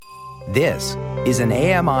This is an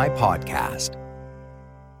AMI podcast.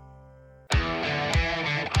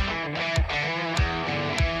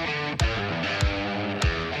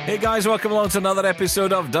 Hey guys, welcome along to another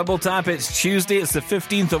episode of Double Tap. It's Tuesday, it's the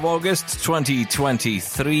 15th of August,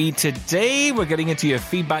 2023. Today, we're getting into your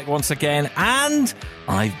feedback once again, and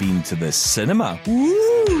I've been to the cinema. Woo!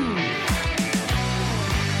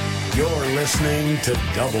 You're listening to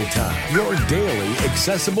Double Tap, your daily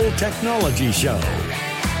accessible technology show.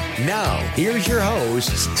 Now, here's your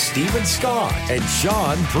hosts, Stephen Scott and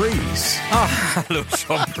Sean Priest. Hello,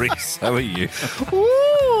 Sean Priest. How are you?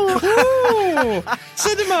 Woo!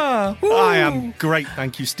 Cinema! Woo! I am great,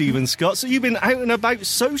 thank you, Stephen Scott. So you've been out and about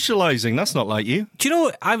socialising. That's not like you. Do you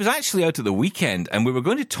know, I was actually out at the weekend, and we were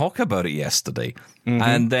going to talk about it yesterday. Mm-hmm.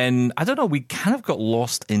 And then, I don't know, we kind of got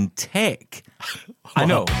lost in tech. I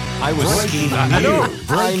know. I was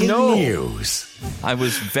Breaking news. I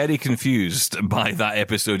was very confused by that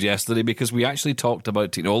episode yesterday because we actually talked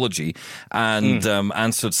about technology and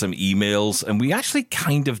answered some emails, and we actually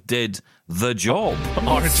kind of did the job.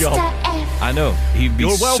 Our job. I know. He'd be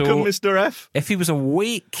You're welcome, Mr. F. If he was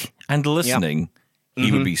awake and listening,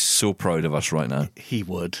 he would be so proud of us right now. He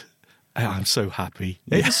would. I'm so happy.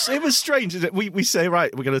 It was strange, isn't it? We say,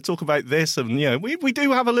 right, we're going to talk about this, and we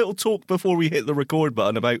do have a little talk before we hit the record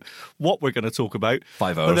button about what we're going to talk about.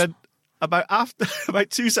 5 hours. But then about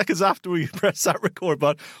 2 seconds after we press that record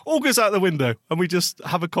button, all goes out the window, and we just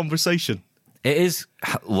have a conversation. It is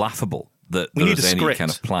laughable that we need there's a any script.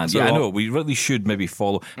 kind of plan. So yeah, I know. We really should maybe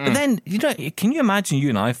follow. But then, can you imagine you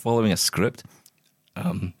and I following a script?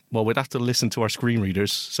 Well, we'd have to listen to our screen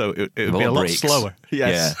readers, so it would be a lot slower.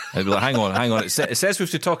 Yes. Yeah. It'd be like, hang on. It says we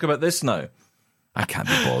have to talk about this now. I can't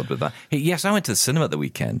be bothered with that. Hey, yes, I went to the cinema at the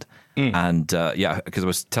weekend, and because I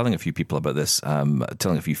was telling a few people about this,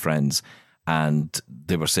 telling a few friends, and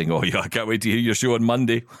they were saying, "Oh, yeah, I can't wait to hear your show on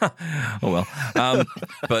Monday." Oh well,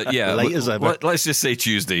 but yeah, late as ever. Let's just say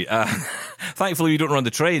Tuesday. Thankfully, you don't run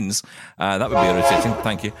the trains. That would be irritating.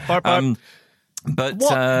 Thank you. But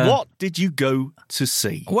what did you go to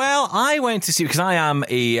see? Well, I went to see, because I am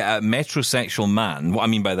a metrosexual man. What I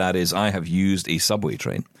mean by that is I have used a subway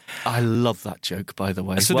train. I love that joke, by the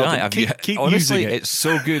way. So do I. Keep honestly, using it. It's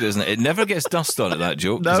so good, isn't it? It never gets dust on it, that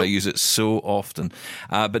joke, because I use it so often.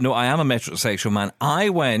 But no, I am a metrosexual man. I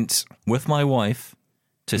went with my wife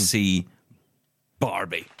to see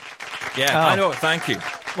Barbie. Yeah, I know. Thank you.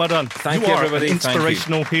 Well done. Thank you, are everybody. An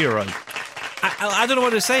inspirational hero. I don't know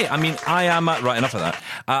what to say. I mean, I am... right, enough of that.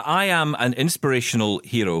 I am an inspirational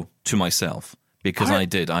hero to myself because I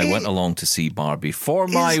went along to see Barbie for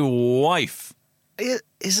my wife.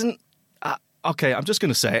 Isn't... okay, I'm just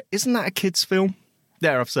going to say it. Isn't that a kid's film?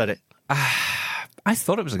 There, I've said it. I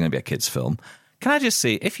thought it was going to be a kid's film. Can I just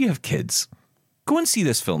say, if you have kids, go and see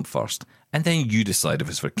this film first, and then you decide if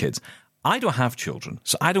it's for kids. I don't have children,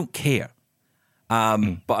 so I don't care.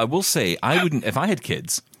 But I will say, I wouldn't... If I had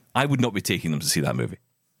kids... I would not be taking them to see that movie.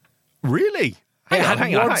 Really? It had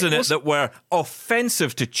words in it that were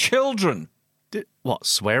offensive to children. What,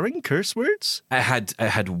 swearing? Curse words? It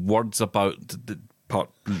had words about the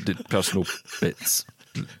personal bits.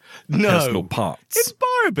 No. Personal parts. In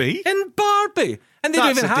Barbie? And they don't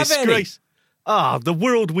even have disgrace. any. The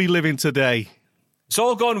world we live in today. It's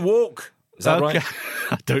all gone woke. Is that right?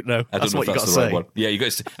 I don't know. That's what you got to say. Right, yeah, you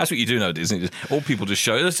got to. That's what you do nowadays, isn't it? Old people just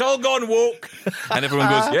shout, "It's all gone woke," and everyone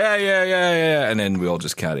goes, "Yeah," and then we all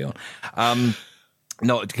just carry on.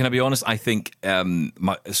 No, can I be honest? I think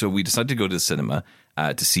so. We decided to go to the cinema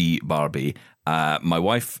to see Barbie. My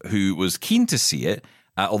wife, who was keen to see it,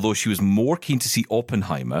 although she was more keen to see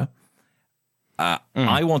Oppenheimer.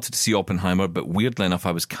 I wanted to see Oppenheimer, but weirdly enough,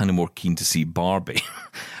 I was kind of more keen to see Barbie.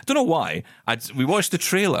 I don't know why. We watched the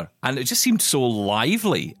trailer, and it just seemed so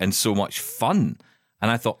lively and so much fun. And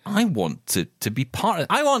I thought, I want to be part of it.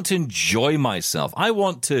 I want to enjoy myself. I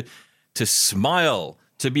want to smile,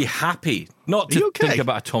 to be happy, not to think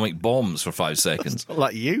about atomic bombs for 5 seconds. Not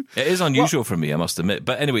like you. It is unusual for me, I must admit.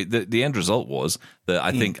 But anyway, the end result was that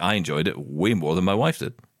I think I enjoyed it way more than my wife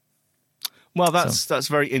did. Well, that's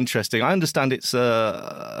very interesting. I understand it's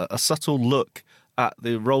a subtle look at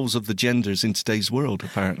the roles of the genders in today's world,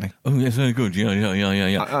 apparently. Oh, yes, very good. Yeah.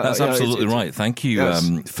 That's absolutely right. Thank you, yes.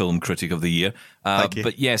 Film Critic of the Year. Thank you.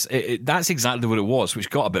 But yes, that's exactly what it was, which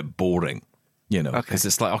got a bit boring, because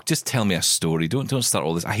it's like, just tell me a story. Don't start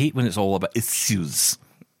all this. I hate when it's all about issues.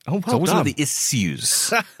 Oh, well it's always done. about the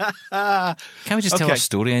issues. Can't we just tell a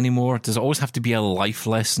story anymore? Does it always have to be a life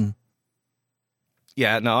lesson?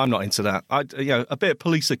 Yeah, no, I'm not into that. A bit of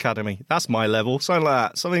Police Academy. That's my level. Something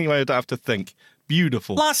like that. Something where I don't have to think.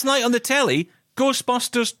 Beautiful. Last night on the telly,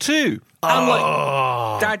 Ghostbusters 2. I'm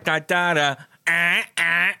like, da da da da.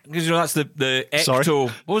 because that's the Sorry? Ecto.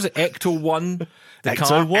 What was it? Ecto 1. The Ecto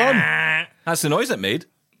car. 1. That's the noise it made.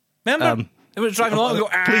 Remember? It was driving along and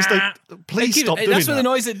go. Please stop doing That's that. the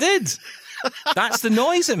noise it did. That's the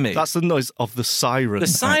noise it made. That's the noise of the siren. The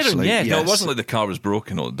siren, actually. yeah. No, it Yes. wasn't like the car was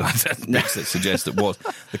broken. Or that makes it suggest it was.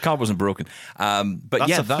 The car wasn't broken. But That's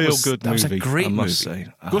yeah, a that was feel-good that was a movie, great I must movie.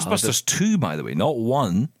 say. Ghostbusters 2, by the way, not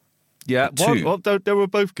 1. Yeah, Two. well, they were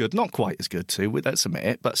both good. Not quite as good, too, let's admit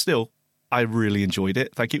it. But still, I really enjoyed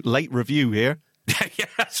it. Thank you. Late review here. Yeah,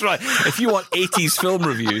 that's right. If you want 80s film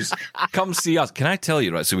reviews, come see us. Can I tell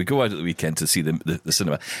you, right? So we go out at the weekend to see the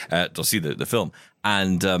cinema, to see the film.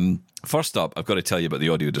 And first up, I've got to tell you about the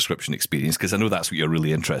audio description experience because I know that's what you're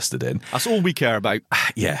really interested in. That's all we care about.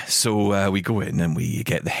 Yeah, so we go in and we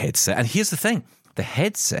get the headset. And here's the thing. The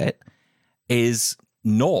headset is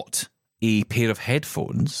not a pair of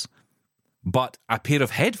headphones, but a pair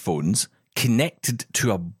of headphones connected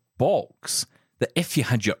to a box that if you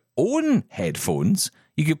had your own headphones,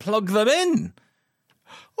 you could plug them in.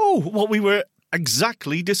 Oh, what we were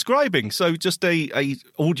exactly describing. So just a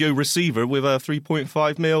audio receiver with a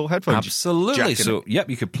 3.5mm headphone. Absolutely. jack in So, it. yep,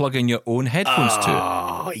 you could plug in your own headphones to it.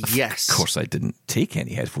 Oh, yes. Of course, I didn't take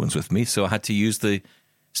any headphones with me, so I had to use the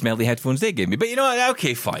smelly headphones they gave me. But you know what?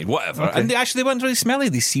 Okay, fine, whatever. Okay. And they weren't really smelly.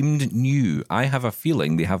 They seemed new. I have a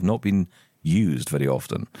feeling they have not been used very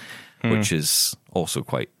often, which is also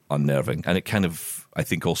quite unnerving. And it kind of, I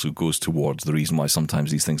think, also goes towards the reason why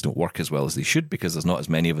sometimes these things don't work as well as they should, because there's not as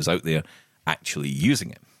many of us out there actually using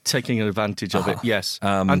it. Taking advantage of it, yes.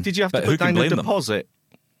 And did you have to but who put can down a blame them? deposit?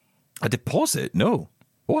 A deposit? No.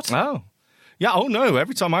 What? Oh. Yeah, oh no,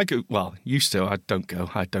 every time I go, well, used to, I don't go,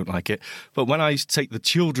 I don't like it. But when I used to take the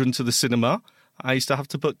children to the cinema, I used to have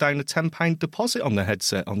to put down a £10 deposit on the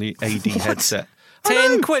headset, on the AD headset.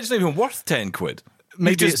 10 quid? It's not even worth 10 quid.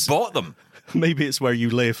 Maybe You just it's- bought them. Maybe it's where you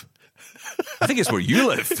live. I think it's where you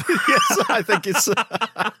live. Yes, I think it's.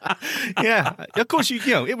 Yeah, of course, you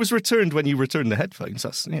know, it was returned when you returned the headphones.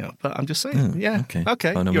 That's, you know, but I'm just saying, yeah.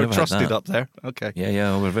 okay. Oh, no, we You're never had trusted that. up there. Okay.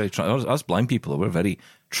 Yeah, we're very us blind people. We're very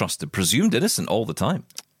trusted, presumed innocent all the time.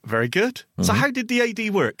 Very good. Mm-hmm. So, how did the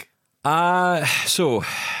AD work? So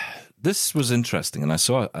this was interesting, and I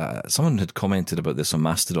saw someone had commented about this on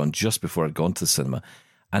Mastodon just before I'd gone to the cinema,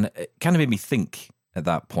 and it kind of made me think at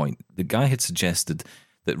that point. The guy had suggested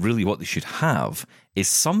that really what they should have is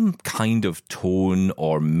some kind of tone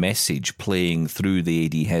or message playing through the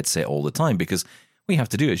AD headset all the time, because what you have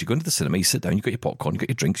to do is you go into the cinema, you sit down, you've got your popcorn, you've got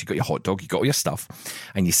your drinks, you've got your hot dog, you've got all your stuff,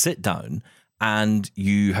 and you sit down and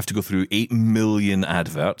you have to go through 8 million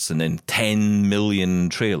adverts and then 10 million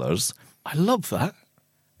trailers, I love that.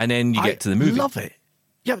 and then you get to the movie. I love it.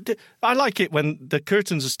 Yeah, I like it when the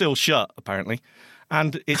curtains are still shut, apparently,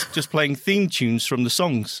 and it's just playing theme tunes from the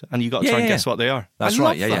songs, and you got to try and guess what they are. That's I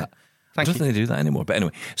right, love yeah. that. I Thank don't you. think they do that anymore. But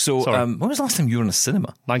anyway, so Sorry. when was the last time you were in a cinema?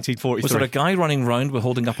 1943. Was there a guy running around with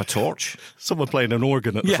holding up a torch? Someone playing an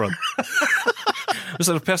organ at the front. Was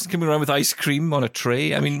there a person coming around with ice cream on a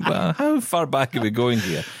tray? I mean, how far back are we going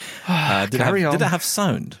here? Did it have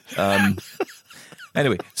sound?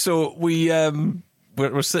 Anyway, so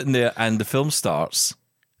we're sitting there, and the film starts,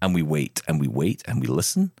 and we wait, and we wait, and we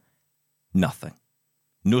listen. Nothing.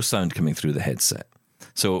 No sound coming through the headset.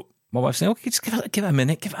 So my wife's saying, okay, just give it a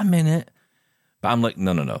minute. But I'm like,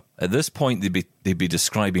 no. At this point, they'd be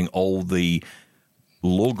describing all the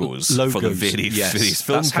logos for the various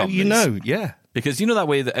film That's companies. how you know, yeah. Because you know that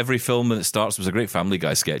way that every film when it starts, there was a great Family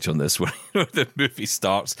Guy sketch on this where the movie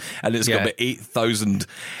starts and it's got about 8,000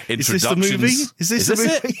 introductions. Is this the movie? Is this the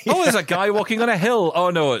movie? It? Oh, there's a guy walking on a hill. Oh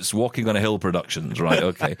no, it's Walking on a Hill Productions. Right,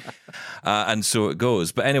 okay. And so it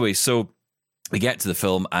goes. But anyway, so we get to the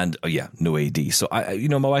film and no AD. So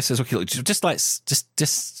my wife says, okay, look,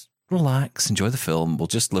 just relax, enjoy the film. We'll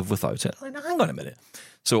just live without it. I'm like, hang on a minute.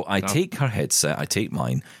 So I take her headset, I take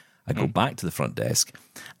mine, I go back to the front desk,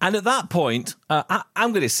 and at that point,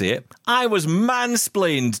 I'm going to say it, I was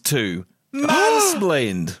mansplained to.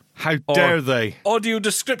 Mansplained. How dare they? Audio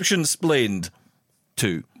description splained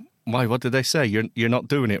to. Why, what did they say? You're not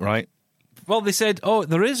doing it right. Well, they said, oh,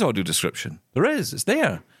 there is audio description. There is. It's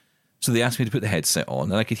there. So they asked me to put the headset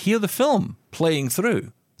on, and I could hear the film playing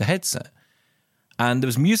through the headset. And there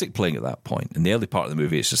was music playing at that point. In the early part of the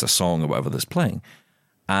movie, it's just a song or whatever that's playing.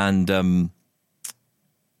 And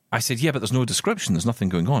I said, yeah, but there's no description. There's nothing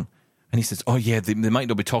going on. And he says, oh, yeah, they might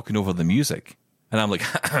not be talking over the music. And I'm like,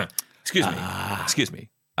 excuse me.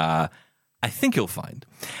 I think you'll find.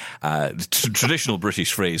 Traditional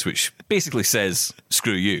British phrase, which basically says,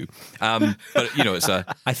 screw you. But, it's a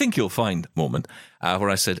I think you'll find moment where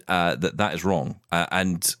I said that is wrong.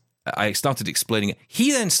 And I started explaining it.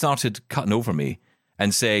 He then started cutting over me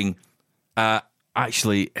and saying,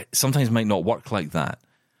 actually sometimes might not work like that.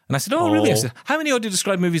 And I said, oh, really? I said, how many audio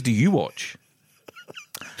described movies do you watch?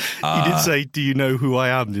 You did say, do you know who I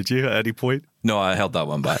am, did you, at any point? No, I held that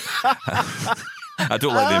one back. I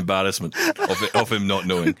don't like the embarrassment of him not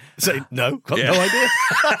knowing. Say, no, got no idea.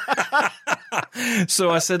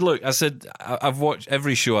 So I said, look, I've watched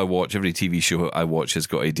every show I watch, every TV show I watch has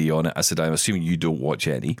got AD on it. I said, I'm assuming you don't watch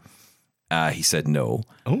any. He said no.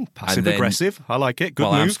 Oh, passive-aggressive. I like it. Good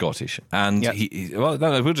move. I'm Scottish. And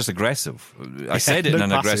we're just aggressive. I said it in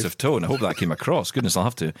an aggressive tone. I hope that came across. Goodness, I'll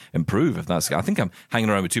have to improve if that's... I think I'm hanging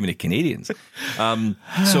around with too many Canadians.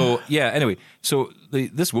 Anyway, so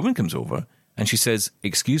this woman comes over and she says,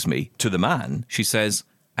 excuse me, to the man, she says,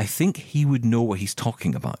 I think he would know what he's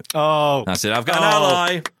talking about. Oh. And I said, I've got an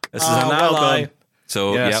ally. This is an ally. Well done.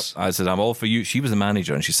 So, yep, I said, I'm all for you. She was the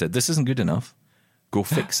manager and she said, this isn't good enough. Go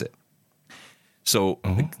fix it. So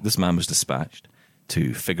this man was dispatched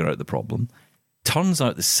to figure out the problem. Turns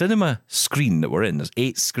out the cinema screen that we're in, there's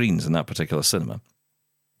 8 screens in that particular cinema.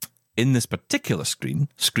 In this particular screen,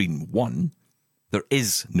 screen 1, there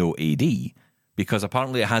is no AD because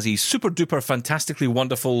apparently it has a super duper fantastically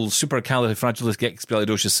wonderful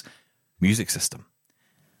supercalifragilisticexpialidocious music system.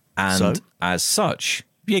 And as such,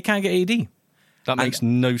 you can't get AD. That makes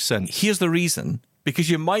no sense. Here's the reason, because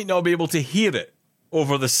you might not be able to hear it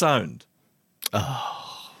over the sound.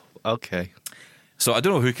 Oh, okay. So I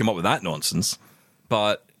don't know who came up with that nonsense,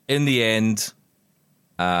 but in the end,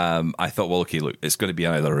 I thought, well, okay, look, it's going to be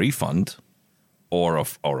either a refund or a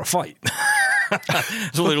fight.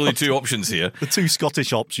 There's only really 2 options here. The 2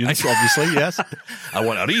 Scottish options, obviously, yes. I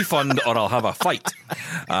want a refund or I'll have a fight.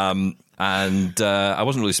 And I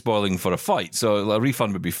wasn't really spoiling for a fight, so a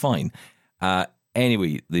refund would be fine.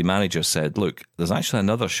 Anyway, the manager said, look, there's actually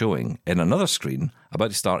another showing in another screen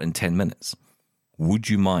about to start in 10 minutes. Would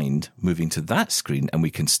you mind moving to that screen and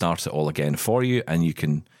we can start it all again for you and you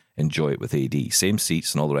can enjoy it with AD? Same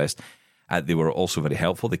seats and all the rest. They were also very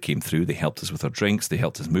helpful. They came through. They helped us with our drinks. They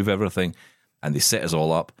helped us move everything. And they set us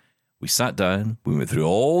all up. We sat down. We went through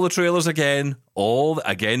all the trailers again,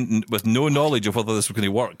 with no knowledge of whether this was going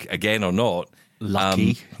to work again or not.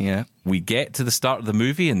 Lucky, yeah. We get to the start of the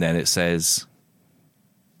movie and then it says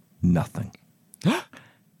nothing.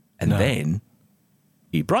 And then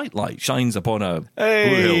a bright light shines upon a blue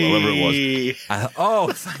hill, or whatever it was.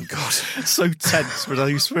 Oh, thank God. So tense for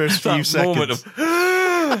those first few seconds. Moment of...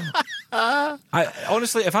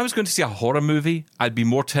 honestly, if I was going to see a horror movie, I'd be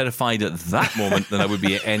more terrified at that moment than I would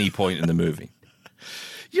be at any point in the movie.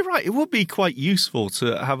 You're right. It would be quite useful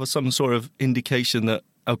to have some sort of indication that,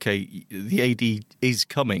 okay, the AD is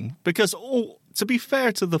coming. Because, to be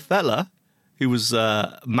fair to the fella who was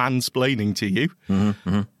mansplaining to you,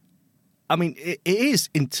 I mean, it is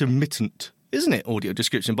intermittent, isn't it, audio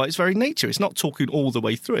description, by its very nature. It's not talking all the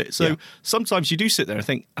way through it. So sometimes you do sit there and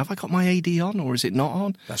think, have I got my AD on or is it not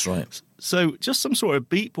on? That's right. So just some sort of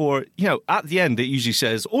beep or, at the end it usually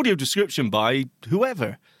says audio description by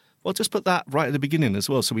whoever. Well, just put that right at the beginning as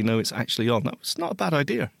well so we know it's actually on. That's not a bad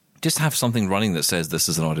idea. Just have something running that says this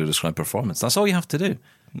is an audio described performance. That's all you have to do.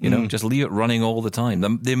 Just leave it running all the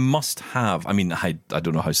time. They must have, I mean, I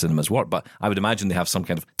don't know how cinemas work, but I would imagine they have some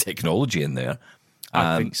kind of technology in there.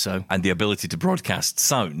 I think so. And the ability to broadcast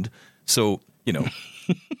sound. So,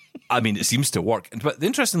 I mean, it seems to work. But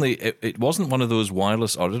interestingly, it wasn't one of those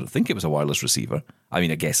wireless, or I don't think it was a wireless receiver. I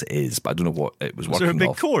mean, I guess it is, but I don't know what it was working off. Was there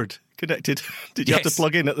a big cord connected? Did you have to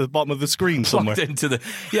plug in at the bottom of the screen somewhere? Plugged into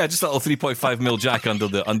just a little 3.5mm jack under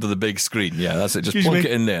the big screen. Yeah, that's it. Just plug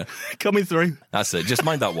it in there. Coming through. That's it. Just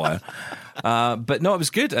mind that wire. But no, it was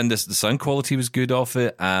good. And the sound quality was good off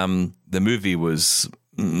it. The movie was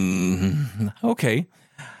okay.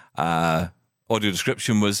 Audio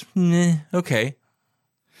description was okay.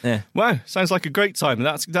 Yeah. Wow, sounds like a great time.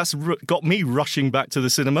 That's got me rushing back to the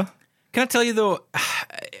cinema. Can I tell you, though,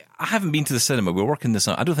 I haven't been to the cinema. We're working this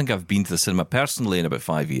out. I don't think I've been to the cinema personally in about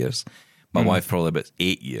 5 years. My wife probably about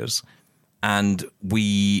 8 years. And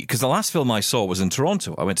because the last film I saw was in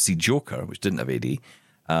Toronto. I went to see Joker, which didn't have AD.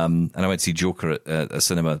 And I went to see Joker at a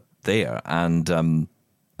cinema there. And it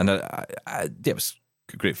was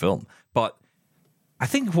a great film. But I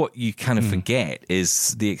think what you kind of forget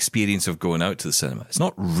is the experience of going out to the cinema. It's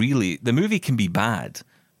not really... The movie can be bad,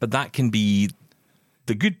 but that can be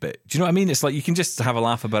the good bit. Do you know what I mean? It's like you can just have a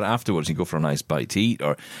laugh about it afterwards and go for a nice bite to eat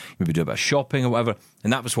or maybe do a bit of shopping or whatever.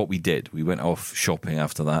 And that was what we did. We went off shopping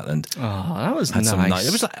after that and that was had nice. Some night.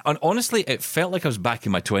 It was and honestly, it felt like I was back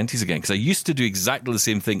in my 20s again because I used to do exactly the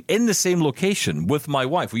same thing in the same location with my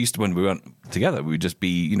wife. We used to, when we weren't together, we would just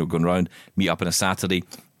be, going around, meet up on a Saturday,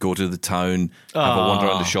 go to the town, have a wander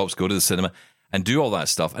around the shops, go to the cinema. and do all that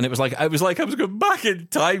stuff. And it was like I was going back in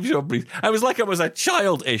time, Sean Priest. I was like I was a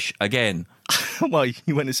child-ish again. Well,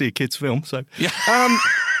 you went to see a kid's film, so Yeah.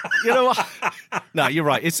 you know what? No, you're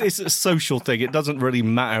right. It's a social thing. It doesn't really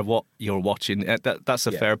matter what you're watching. That's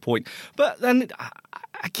a fair point. But then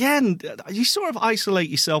again, you sort of isolate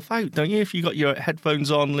yourself out, don't you? If you got your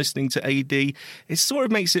headphones on, listening to AD, it sort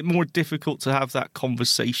of makes it more difficult to have that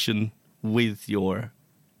conversation with your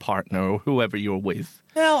partner or whoever you're with.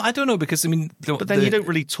 Well, I don't know, because I mean, But then you don't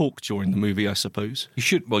really talk during the movie, I suppose. You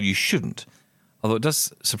should. Well, you shouldn't. Although it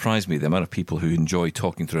does surprise me the amount of people who enjoy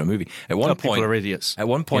talking through a movie. At one point, people are idiots. At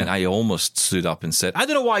one point, I almost stood up and said, "I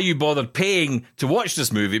don't know why you bothered paying to watch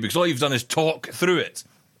this movie, because all you've done is talk through it."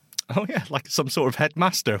 Oh yeah, like some sort of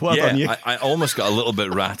headmaster. Well done, you. I almost got a little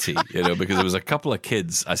bit ratty, because there was a couple of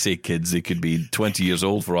kids. I say kids; they could be 20 years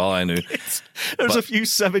old for all I knew. There's a few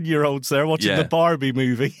 7-year-olds there watching the Barbie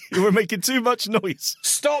movie who were making too much noise.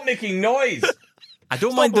 Stop making noise! I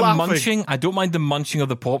don't Stop mind the laughing. munching. I don't mind the munching of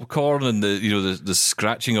the popcorn and the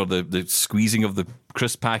scratching or the squeezing of the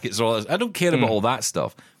crisp packets or all that. I don't care about all that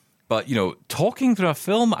stuff. But talking through a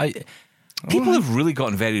film, people have really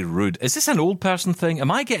gotten very rude. Is this an old person thing? Am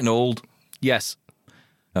I getting old? Yes.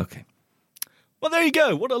 Okay. Well, there you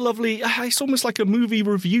go. What a lovely... It's almost like a movie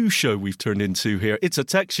review show we've turned into here. It's a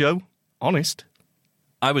tech show. Honest.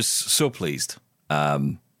 I was so pleased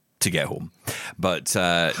to get home. But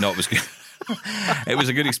no, it was good. It was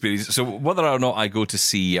a good experience. So whether or not I go to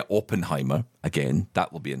see Oppenheimer again,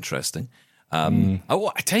 that will be interesting. I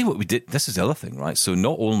tell you what we did. This is the other thing, right? So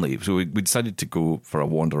not only... So we decided to go for a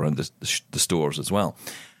wander around the stores as well.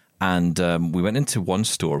 And we went into one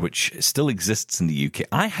store, which still exists in the UK.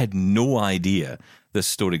 I had no idea this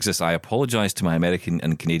store exists. I apologise to my American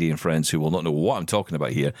and Canadian friends who will not know what I'm talking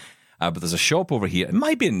about here. But there's a shop over here. It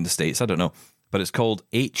might be in the States, I don't know. But it's called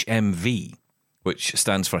HMV, which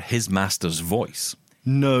stands for His Master's Voice.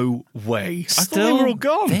 No way. I thought they Still were all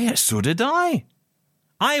gone. there, so did I.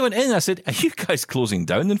 I went in and I said, "Are you guys closing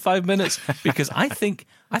down in 5 minutes?" Because I think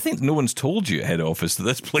no one's told you at head office that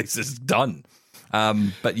this place is done.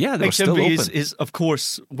 But yeah, they were still open. HMV is, of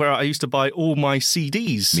course, where I used to buy all my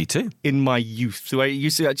CDs. Me too. In my youth. So I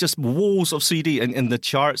used to just walls of CD and the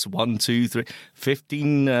charts, 1, 2, 3,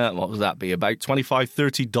 15, what would that be? About $25,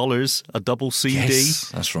 $30 a double CD. Yes,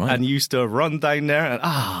 that's right. And used to run down there.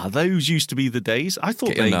 And those used to be the days. I thought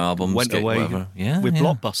Get your they albums, went get away whatever. Yeah, with yeah.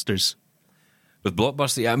 Blockbusters. With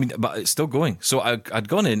Blockbuster, yeah, I mean, but it's still going. So I'd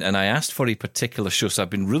gone in and I asked for a particular show. So I've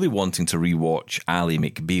been really wanting to rewatch Ally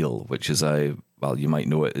McBeal, which is you might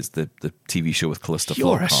know it, it's the TV show with Callista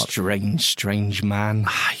You're Flockhart. a strange man.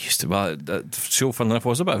 I used to, the show, funnily enough,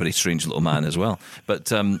 was about a very strange little man as well.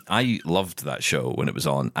 But I loved that show when it was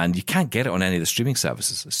on, and you can't get it on any of the streaming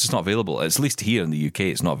services. It's just not available. At least here in the UK,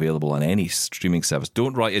 it's not available on any streaming service.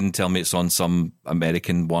 Don't write in and tell me it's on some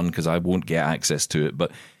American one, because I won't get access to it.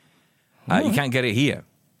 But you can't get it here.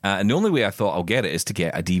 And the only way I thought I'll get it is to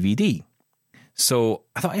get a DVD. So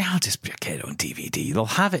I thought, I'll just get it on DVD. They'll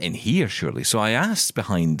have it in here, surely. So I asked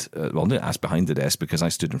behind, I didn't ask behind the desk because I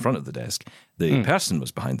stood in front of the desk. The person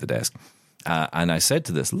was behind the desk. And I said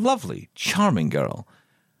to this lovely, charming girl,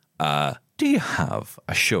 do you have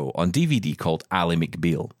a show on DVD called Ally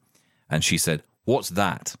McBeal? And she said, what's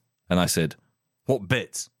that? And I said, what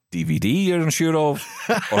bit? DVD you're unsure of?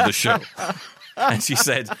 Or the show? And she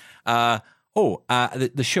said, the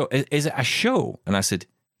show. Is it a show? And I said,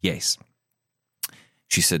 yes.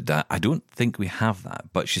 She said, I don't think we have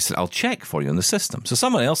that. But she said, I'll check for you on the system. So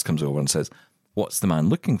someone else comes over and says, what's the man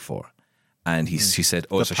looking for? And she said,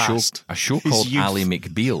 it's a show called Ally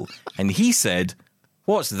McBeal. And he said,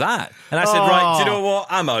 what's that? And I said, right, do you know what?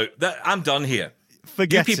 I'm out. I'm done here.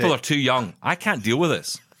 Forget you people it. are too young. I can't deal with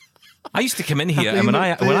this. I used to come in here, and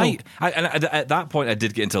at that point, I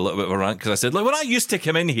did get into a little bit of a rant because I said, look, when I used to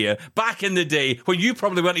come in here back in the day when you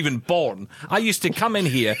probably weren't even born, I used to come in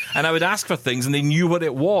here and I would ask for things and they knew what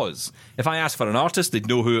it was. If I asked for an artist, they'd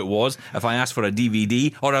know who it was. If I asked for a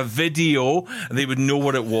DVD or a video, they would know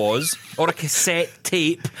what it was. Or a cassette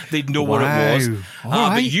tape, they'd know what it was.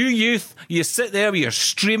 But you youth, you sit there with your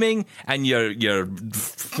streaming and your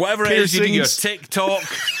whatever it is you do, your TikTok.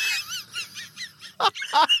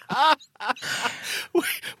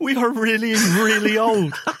 We are really, really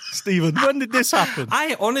old, Stephen. When did this happen?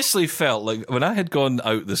 I honestly felt like when I had gone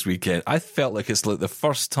out this weekend, I felt like it's like the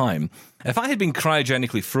first time. If I had been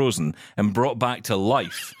cryogenically frozen and brought back to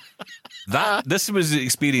life, this was the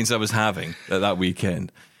experience I was having at that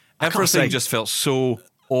weekend. Everything just felt so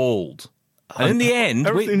old. And in the end...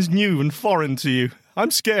 Everything's new and foreign to you.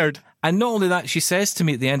 I'm scared. And not only that, she says to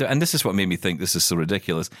me at the end, and this is what made me think this is so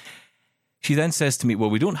ridiculous, she then says to me, well,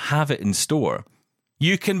 we don't have it in store.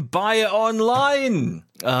 You can buy it online.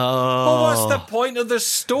 Oh, Well, what's the point of the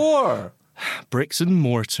store? bricks and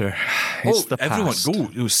mortar. It's the everyone, past.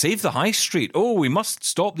 go save the high street. Oh, we must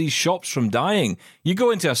stop these shops from dying. You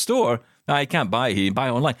go into a store, I can't buy it here. You buy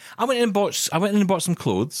it online. I went in and bought some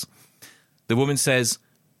clothes. The woman says,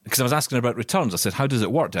 because I was asking her about returns, I said, how does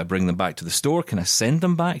it work? Do I bring them back to the store? Can I send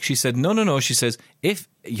them back? She said, no. She says, if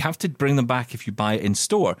you have to bring them back if you buy it in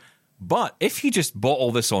store. But if you just bought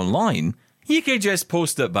all this online, you could just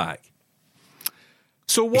post it back.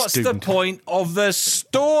 So what's the point of the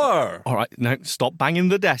store? All right, now stop banging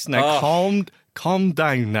the desk. Now calm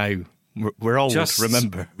down. Now we're old. Just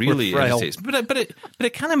remember, really we're frail. irritates. But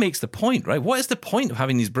it kind of makes the point, right? What is the point of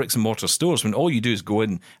having these bricks and mortar stores when all you do is go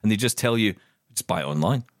in and they just tell you just buy it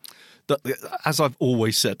online? As I've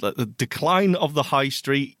always said, the decline of the high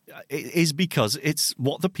street is because it's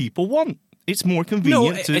what the people want. It's more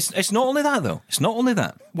convenient. No, it's not only that though. It's not only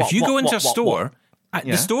that. If you go into a store,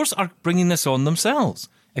 the stores are bringing this on themselves.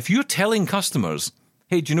 If you're telling customers,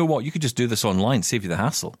 hey, do you know what? You could just do this online, save you the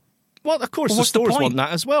hassle. Well, of course, the stores want that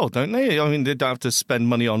as well, don't they? I mean, they don't have to spend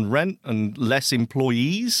money on rent and less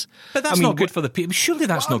employees. But that's not good for the people. Surely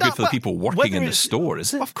that's not good for the people working in the store,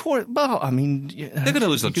 is it? Of course. Well, I mean... They're going to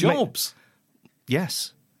lose their jobs.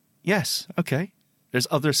 Yes. Okay. There's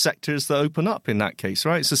other sectors that open up in that case,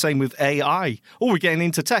 right? It's the same with AI. Oh, we're getting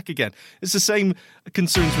into tech again. It's the same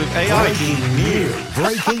concerns with AI.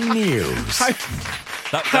 Breaking news.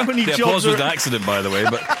 How many the jobs applause was are... an accident, by the way,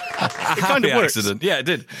 but a kind happy of works. accident. Yeah, it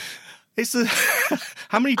did. It's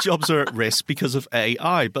how many jobs are at risk because of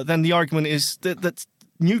AI? But then the argument is that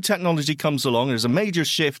new technology comes along. There's a major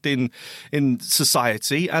shift in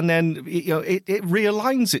society, and then it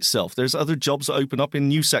realigns itself. There's other jobs that open up in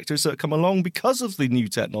new sectors that come along because of the new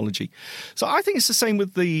technology. So I think it's the same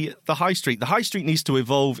with the high street. The high street needs to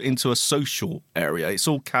evolve into a social area. It's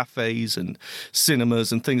all cafes and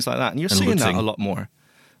cinemas and things like that, and you're seeing that a lot more.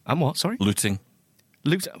 And what? Sorry, Looting.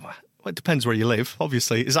 Well, it depends where you live,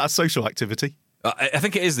 obviously. Is that a social activity? I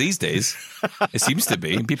think it is these days. It seems to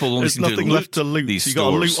be. People only There's seem nothing to loot left to loot. these You stores. got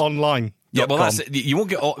to loot online. Yeah, well, that's it. You won't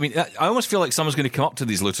get all. I mean, I almost feel like someone's going to come up to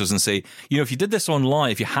these looters and say, if you did this online,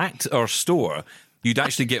 if you hacked our store, you'd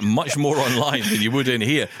actually get much more online than you would in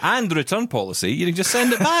here. And the return policy, you can just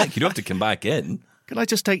send it back. You don't have to come back in. Can I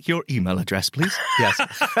just take your email address, please? Yes.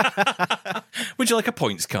 Would you like a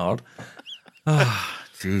points card?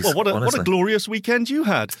 Jeez, well, what a glorious weekend you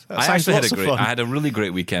had. I actually had a really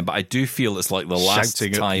great weekend, but I do feel it's like the last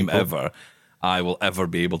time ever I will ever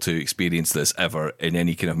be able to experience this ever in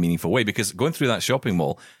any kind of meaningful way, because going through that shopping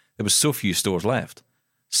mall, there was so few stores left.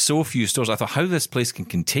 So few stores. I thought how this place can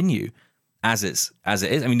continue as it is.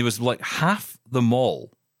 I mean, there was like half the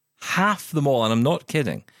mall, and I'm not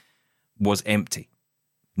kidding, was empty.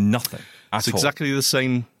 Nothing at all. It's exactly the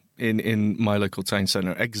same in my local town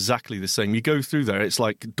centre. Exactly the same. You go through there, it's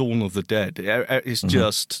like Dawn of the Dead. It's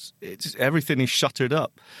just, everything is shuttered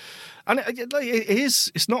up. And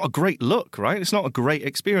it's not a great look, right? It's not a great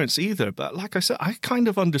experience either. But like I said, I kind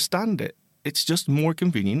of understand it. It's just more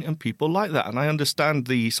convenient and people like that. And I understand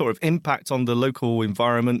the sort of impact on the local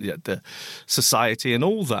environment, the society and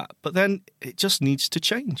all that. But then it just needs to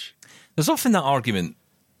change. There's often that argument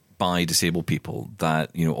by disabled people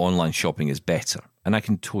that, online shopping is better. And I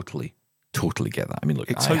can totally get that. I mean,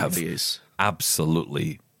 look, I have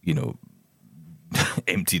absolutely,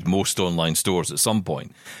 emptied most online stores at some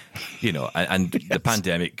point, and the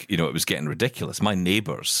pandemic, it was getting ridiculous. My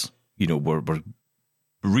neighbours, were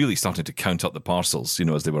really starting to count up the parcels,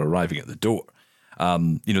 as they were arriving at the door.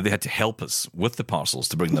 They had to help us with the parcels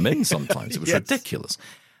to bring them in sometimes. It was ridiculous.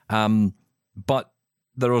 But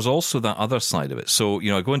there was also that other side of it. So,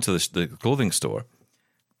 I go into the clothing store.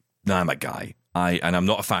 Now, I'm a guy. And I'm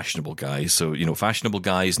not a fashionable guy, so, fashionable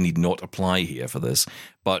guys need not apply here for this.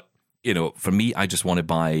 But, for me, I just want to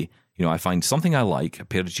buy, I find something I like, a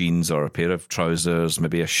pair of jeans or a pair of trousers,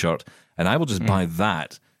 maybe a shirt, and I will just buy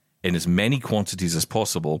that in as many quantities as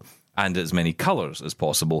possible and as many colours as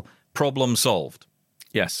possible. Problem solved.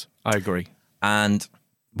 Yes, I agree. And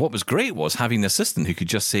what was great was having the assistant who could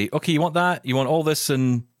just say, okay, you want that? You want all this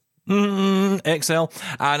in XL?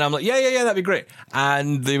 And I'm like, yeah, that'd be great.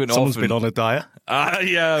 And they went Someone's off. Been on a diet.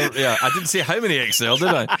 Yeah. I didn't say how many XL, did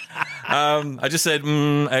I? I just said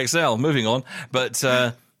XL. Moving on. But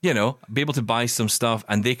be able to buy some stuff,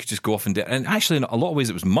 and they could just go off and do it. And actually, in a lot of ways,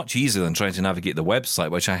 it was much easier than trying to navigate the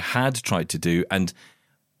website, which I had tried to do, and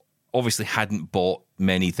obviously hadn't bought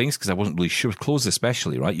many things because I wasn't really sure. Clothes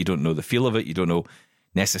especially, right? You don't know the feel of it. You don't know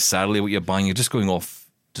necessarily what you're buying. You're just going off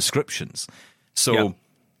descriptions. So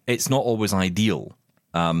it's not always ideal.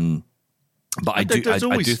 But I do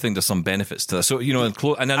think there's some benefits to that. So, you know,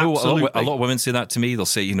 and I know a lot of women say that to me. They'll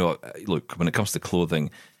say, you know, look, when it comes to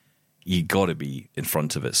clothing, you got to be in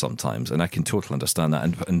front of it sometimes. And I can totally understand that.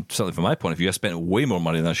 And certainly from my point of view, I spent way more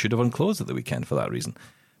money than I should have on clothes at the weekend for that reason,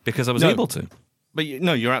 because I was able to. But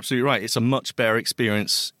you're absolutely right. It's a much better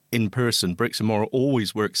experience in person. Bricks and mortar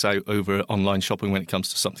always works out over online shopping when it comes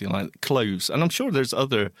to something like clothes. And I'm sure there's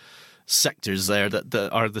other sectors there that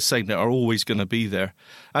are the same, that are always going to be there.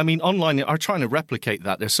 I mean, online are trying to replicate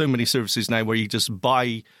that. There's so many services now where you just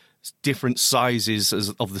buy different sizes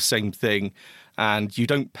of the same thing, and you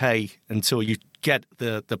don't pay until you get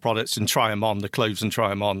the products and try them on, the clothes and try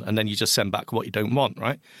them on, and then you just send back what you don't want,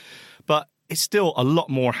 right? But it's still a lot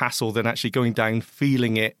more hassle than actually going down,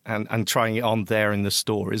 feeling it and trying it on there in the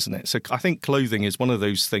store, isn't it? So I think clothing is one of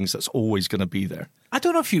those things that's always going to be there. I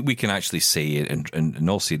don't know if we can actually say it in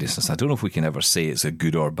all seriousness. I don't know if we can ever say it's a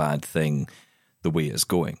good or bad thing the way it's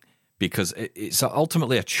going, because it's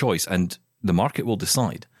ultimately a choice and the market will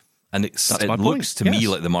decide. And it looks to me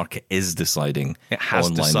like the market is deciding. It has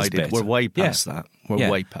decided. We're way past that. We're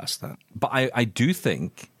way past that. But I do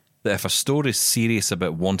think that if a store is serious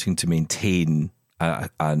about wanting to maintain a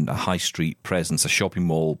high street presence, a shopping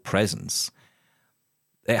mall presence,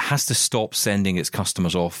 it has to stop sending its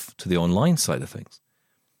customers off to the online side of things.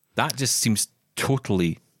 That just seems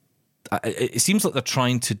totally... It seems like they're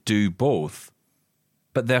trying to do both,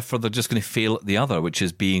 but therefore they're just going to fail at the other, which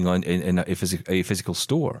is being in a physical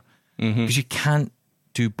store. Because you can't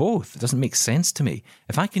do both. It doesn't make sense to me.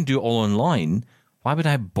 If I can do it all online, why would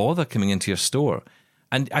I bother coming into your store?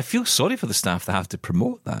 And I feel sorry for the staff that have to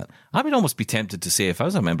promote that. I would almost be tempted to say, if I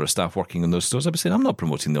was a member of staff working in those stores, I'd be saying, I'm not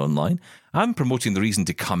promoting the online. I'm promoting the reason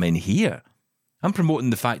to come in here. I'm promoting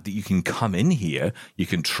the fact that you can come in here, you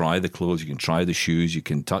can try the clothes, you can try the shoes, you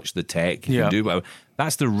can touch the tech, you can do whatever.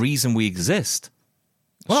 That's the reason we exist.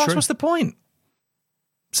 Well, that's what's the point.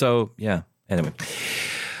 So, yeah. Anyway.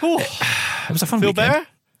 It was a fun weekend. Better?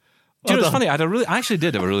 Do you know, it's funny, I actually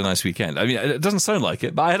did have a really nice weekend. I mean, it doesn't sound like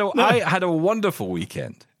it, but I had a wonderful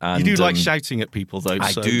weekend. And, you do like shouting at people, though.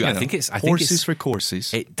 I do. I think it's horses for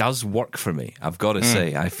courses. It does work for me, I've got to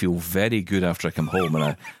say. I feel very good after I come home,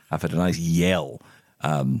 and I've had a nice yell.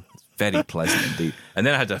 Very pleasant indeed. And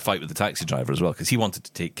then I had a fight with the taxi driver as well, because he wanted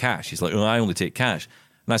to take cash. He's like, I only take cash.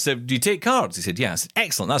 And I said, do you take cards? He said, yeah. I said,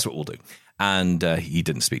 excellent, that's what we'll do. And he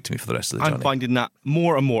didn't speak to me for the rest of the journey. I'm finding that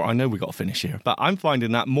more and more. I know we've got to finish here, but I'm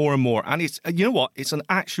finding that more and more. And it's, you know what? It's an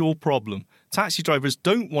actual problem. Taxi drivers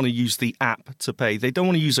don't want to use the app to pay. They don't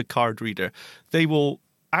want to use a card reader. They will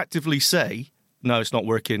actively say, no, it's not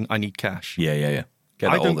working. I need cash. Yeah.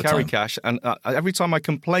 I don't carry cash. And every time I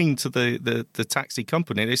complain to the taxi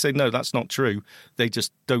company, they say, no, that's not true. They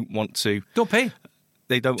just don't want to. Don't pay.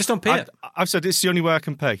 They don't. Just don't pay it. I've said it's the only way I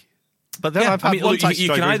can pay. But then I've had one taxi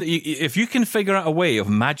driver. If you can figure out a way of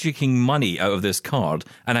magicking money out of this card,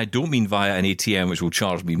 and I don't mean via an ATM which will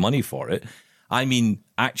charge me money for it, I mean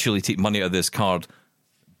actually take money out of this card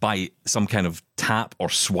by some kind of tap or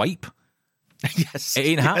swipe. Yes, it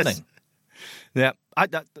ain't happening. Yeah,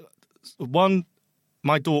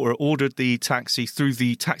 my daughter ordered the taxi through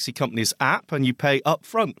the taxi company's app, and you pay up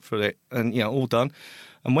front for it, and all done.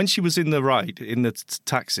 And when she was in the ride, in the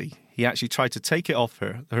taxi, he actually tried to take it off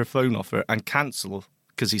her phone off her, and cancel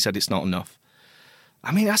because he said it's not enough.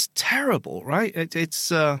 I mean, that's terrible, right?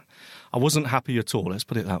 It's I wasn't happy at all, let's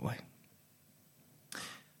put it that way.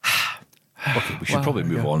 Okay, we should probably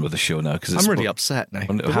move on with the show now, because I'm really upset now.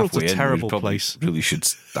 The world's a terrible place. Really should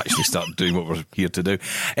actually start doing what we're here to do.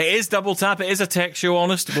 It is Double Tap. It is a tech show,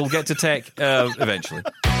 honest. We'll get to tech eventually.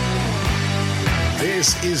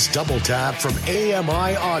 This is Double Tap from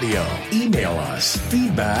AMI Audio. Email us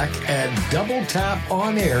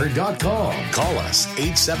feedback@doubletaponair.com. Call us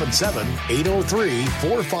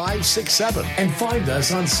 877-803-4567 and find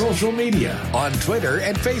us on social media on Twitter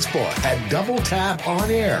and Facebook at Double Tap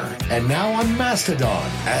On Air, and now on Mastodon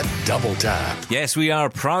at Double Tap. Yes, we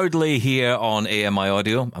are proudly here on AMI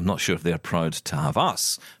Audio. I'm not sure if they're proud to have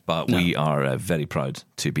us, but we are very proud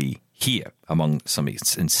to be here among some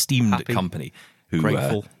esteemed company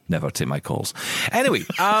who never take my calls. Anyway,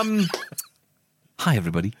 hi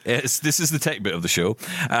everybody. This is the tech bit of the show.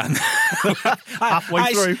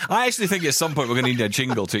 Halfway through. I actually think at some point we're going to need a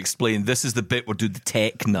jingle to explain this is the bit we'll do the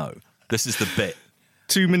tech now. This is the bit.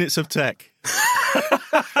 2 minutes of tech.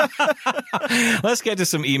 Let's get to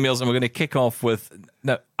some emails, and we're going to kick off with...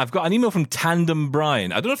 Now, I've got an email from Tandem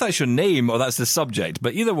Brian. I don't know if that's your name or that's the subject,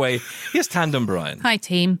 but either way, here's Tandem Brian. Hi,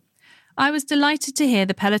 team. I was delighted to hear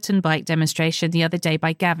the Peloton bike demonstration the other day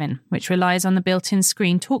by Gavin, which relies on the built-in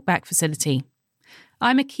screen talkback facility.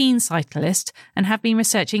 I'm a keen cyclist and have been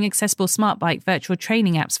researching accessible smart bike virtual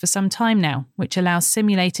training apps for some time now, which allows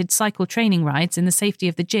simulated cycle training rides in the safety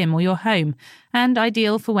of the gym or your home, and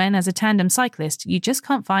ideal for when, as a tandem cyclist, you just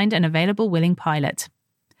can't find an available willing pilot.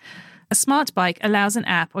 A smart bike allows an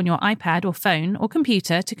app on your iPad or phone or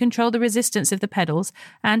computer to control the resistance of the pedals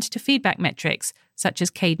and to feedback metrics, such as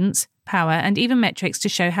cadence, power, and even metrics to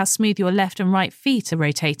show how smooth your left and right feet are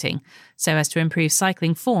rotating, so as to improve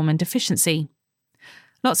cycling form and efficiency.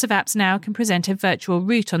 Lots of apps now can present a virtual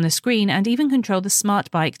route on the screen and even control the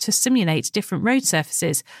smart bike to simulate different road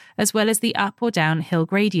surfaces, as well as the up or down hill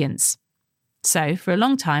gradients. So, for a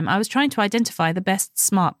long time, I was trying to identify the best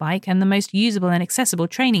smart bike and the most usable and accessible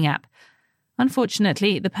training app.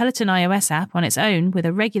 Unfortunately, the Peloton iOS app on its own with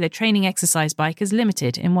a regular training exercise bike is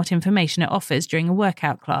limited in what information it offers during a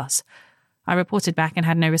workout class. I reported back and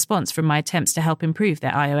had no response from my attempts to help improve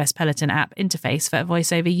their iOS Peloton app interface for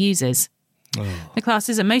VoiceOver users. The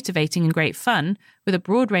classes are motivating and great fun, with a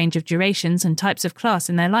broad range of durations and types of class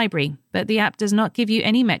in their library, but the app does not give you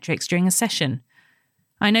any metrics during a session.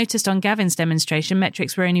 I noticed on Gavin's demonstration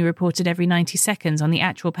metrics were only reported every 90 seconds on the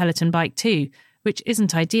actual Peloton bike too, which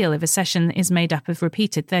isn't ideal if a session is made up of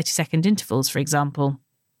repeated 30-second intervals, for example.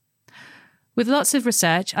 With lots of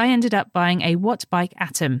research, I ended up buying a Wattbike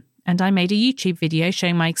Atom, and I made a YouTube video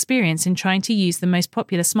showing my experience in trying to use the most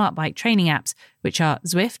popular smart bike training apps, which are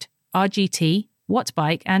Zwift, RGT,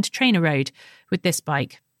 Wattbike, and TrainerRoad, with this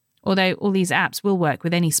bike, although all these apps will work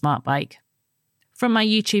with any smart bike. From my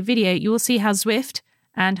YouTube video, you will see how Zwift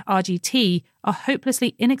and RGT are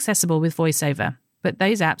hopelessly inaccessible with VoiceOver, but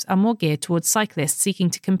those apps are more geared towards cyclists seeking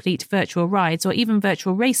to complete virtual rides or even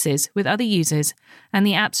virtual races with other users, and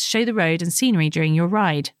the apps show the road and scenery during your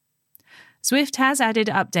ride. Zwift has added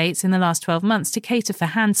updates in the last 12 months to cater for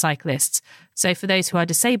hand cyclists, so for those who are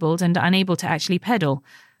disabled and unable to actually pedal,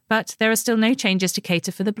 but there are still no changes to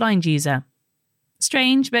cater for the blind user.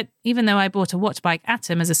 Strange, but even though I bought a Wattbike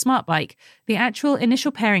Atom as a smart bike, the actual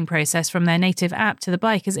initial pairing process from their native app to the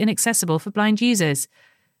bike is inaccessible for blind users.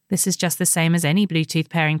 This is just the same as any Bluetooth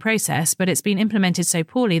pairing process, but it's been implemented so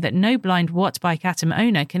poorly that no blind Wattbike Atom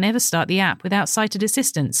owner can ever start the app without sighted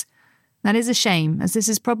assistance. That is a shame, as this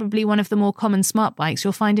is probably one of the more common smart bikes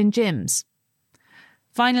you'll find in gyms.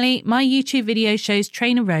 Finally, my YouTube video shows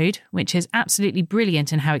TrainerRoad, which is absolutely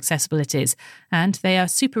brilliant in how accessible it is, and they are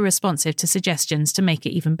super responsive to suggestions to make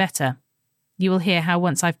it even better. You will hear how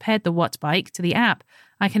once I've paired the Wattbike to the app,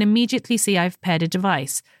 I can immediately see I've paired a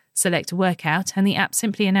device, select a workout, and the app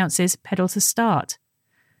simply announces pedal to start.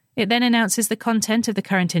 It then announces the content of the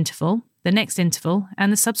current interval, the next interval,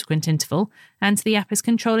 and the subsequent interval, and the app is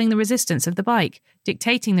controlling the resistance of the bike,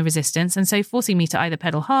 dictating the resistance, and so forcing me to either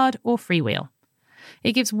pedal hard or freewheel.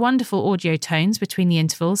 It gives wonderful audio tones between the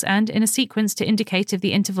intervals and in a sequence to indicate if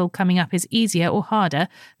the interval coming up is easier or harder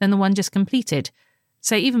than the one just completed.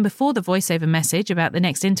 So even before the voiceover message about the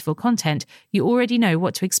next interval content, you already know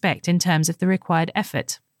what to expect in terms of the required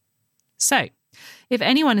effort. So, if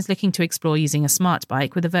anyone is looking to explore using a smart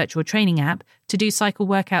bike with a virtual training app to do cycle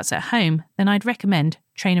workouts at home, then I'd recommend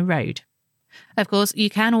TrainerRoad. Of course, you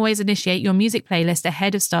can always initiate your music playlist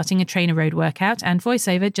ahead of starting a TrainerRoad workout, and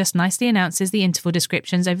VoiceOver just nicely announces the interval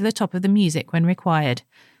descriptions over the top of the music when required.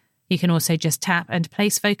 You can also just tap and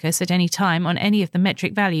place focus at any time on any of the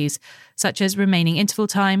metric values, such as remaining interval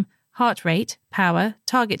time, heart rate, power,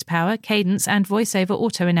 target power, cadence, and VoiceOver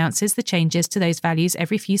auto-announces the changes to those values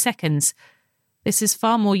every few seconds. This is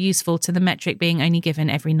far more useful to the metric being only given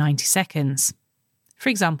every 90 seconds. For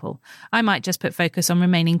example, I might just put focus on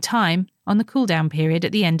remaining time on the cooldown period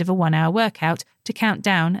at the end of a 1-hour workout to count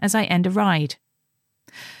down as I end a ride.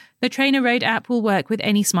 The TrainerRoad app will work with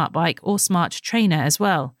any smart bike or smart trainer as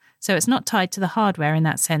well, so it's not tied to the hardware in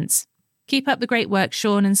that sense. Keep up the great work,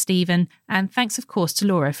 Sean and Stephen, and thanks of course to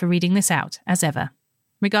Laura for reading this out, as ever.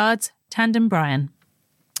 Regards, Tandem Brian.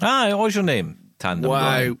 What was your name? Tandem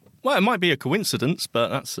Brian. Well, it might be a coincidence, but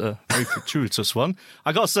that's a very fortuitous one.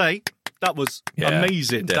 I got to say, that was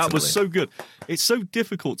amazing. Definitely. That was so good. It's so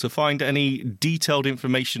difficult to find any detailed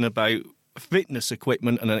information about fitness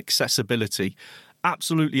equipment and accessibility.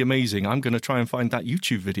 Absolutely amazing. I'm going to try and find that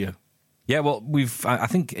YouTube video. Yeah, well, I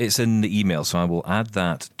think it's in the email, so I will add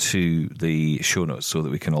that to the show notes so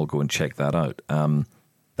that we can all go and check that out.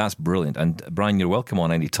 That's brilliant. And Brian, you're welcome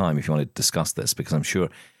on any time if you want to discuss this, because I'm sure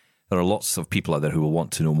there are lots of people out there who will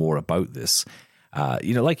want to know more about this.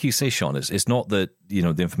 Like you say, Sean, it's not that, the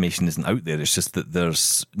information isn't out there. It's just that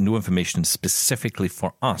there's no information specifically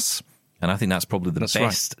for us. And I think that's probably the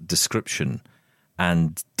best description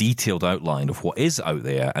and detailed outline of what is out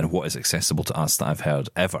there and what is accessible to us that I've heard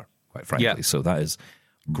ever, quite frankly. Yeah. So that is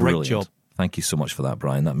brilliant. Great job. Thank you so much for that,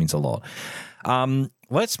 Brian. That means a lot.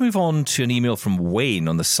 Let's move on to an email from Wayne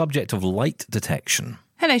on the subject of light detection.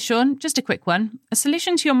 Hello, Sean. Just a quick one. A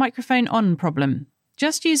solution to your microphone on problem.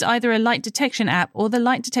 Just use either a light detection app or the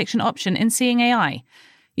light detection option in Seeing AI.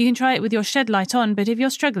 You can try it with your shed light on, but if you're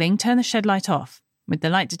struggling, turn the shed light off. With the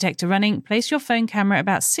light detector running, place your phone camera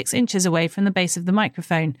about 6 inches away from the base of the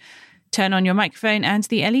microphone. Turn on your microphone and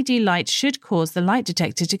the LED light should cause the light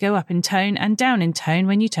detector to go up in tone and down in tone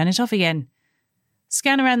when you turn it off again.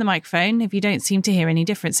 Scan around the microphone if you don't seem to hear any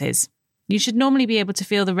differences. You should normally be able to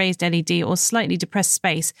feel the raised LED or slightly depressed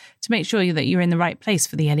space to make sure that you're in the right place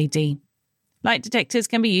for the LED. Light detectors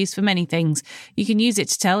can be used for many things. You can use it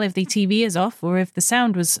to tell if the TV is off or if the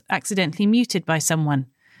sound was accidentally muted by someone.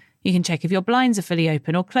 You can check if your blinds are fully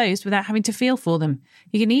open or closed without having to feel for them.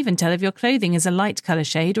 You can even tell if your clothing is a light colour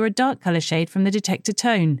shade or a dark colour shade from the detector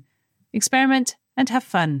tone. Experiment and have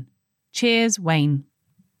fun. Cheers, Wayne.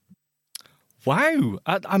 Wow.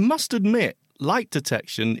 I must admit, light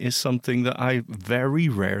detection is something that I very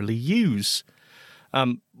rarely use.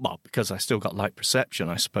 Well, because I still got light perception,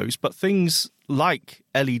 I suppose. But things like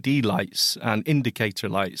LED lights and indicator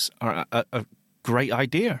lights are a great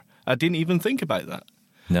idea. I didn't even think about that.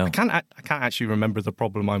 No. I can't actually remember the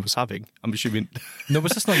problem I was having. I'm assuming. No,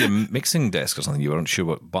 was this not your mixing desk or something? You weren't sure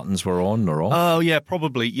what buttons were on or off? Oh, yeah,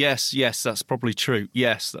 probably. Yes, that's probably true.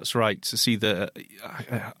 Yes, that's right. To see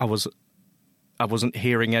I wasn't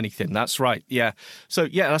hearing anything. That's right. Yeah. So,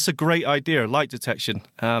 yeah, that's a great idea. Light detection.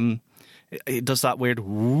 It does that weird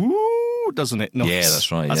woo, doesn't it? Noise. Yeah, that's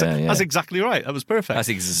right. That's exactly right. That was perfect. That's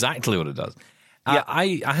exactly what it does. Yeah.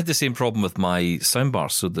 I had the same problem with my soundbar.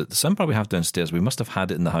 So the soundbar we have downstairs, we must have had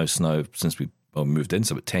it in the house now since we moved in,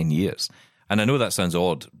 so about 10 years. And I know that sounds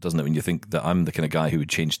odd, doesn't it, when you think that I'm the kind of guy who would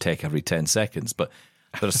change tech every 10 seconds. But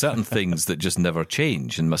there are certain things that just never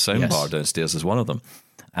change, and my soundbar downstairs is one of them.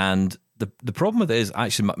 And the problem with it is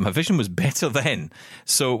actually my vision was better then.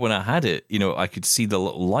 So when I had it, I could see the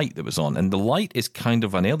little light that was on. And the light is kind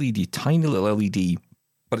of an LED, tiny little LED,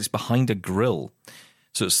 but it's behind a grill.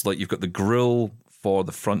 So it's like you've got the grill for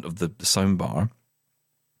the front of the soundbar,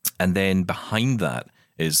 and then behind that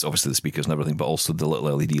is obviously the speakers and everything, but also the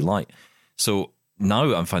little LED light. So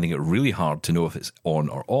now I'm finding it really hard to know if it's on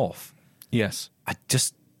or off. Yes.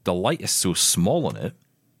 The light is so small on it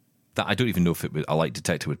that I don't even know if a light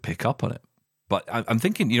detector would pick up on it. But I'm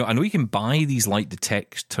thinking, I know you can buy these light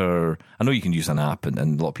detector. I know you can use an app, and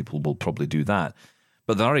a lot of people will probably do that.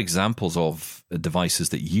 But there are examples of devices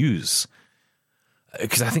that use,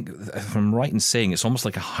 because I think, if I'm right in saying, it's almost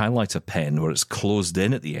like a highlighter pen where it's closed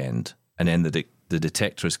in at the end, and then the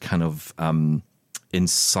detector is kind of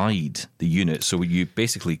inside the unit. So you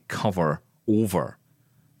basically cover over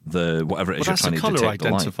the whatever it is you're trying to detect.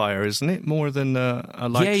 That's a colour identifier, isn't it? More than a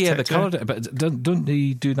light detector? Yeah, the colour. But don't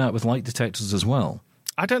they do that with light detectors as well?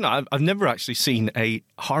 I don't know. I've never actually seen a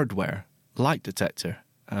hardware light detector.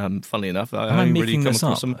 Funnily enough, I making this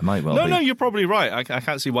up? It might well be. No, you're probably right. I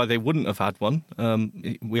can't see why they wouldn't have had one.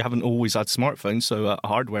 We haven't always had smartphones, so a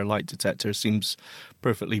hardware light detector seems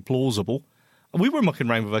perfectly plausible. We were mucking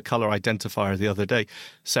around with a colour identifier the other day.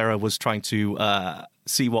 Sarah was trying to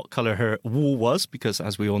see what colour her wool was, because,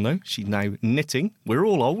 as we all know, she's now knitting. We're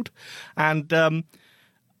all old. And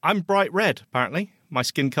I'm bright red, apparently, my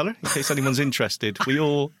skin colour, in case anyone's interested.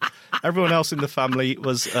 Everyone else in the family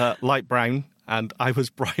was light brown, and I was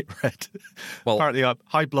bright red. Well, apparently I have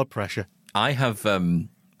high blood pressure. I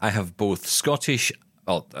have both Scottish,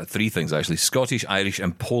 three things actually, Scottish, Irish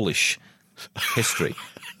and Polish history.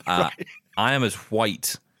 Right. I am as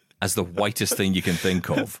white as the whitest thing you can think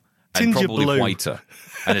of. And probably whiter.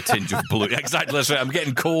 And a tinge of blue. Exactly, that's right. I'm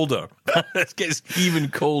getting colder. It gets even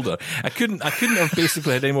colder. I couldn't have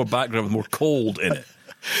basically had any more background with more cold in it.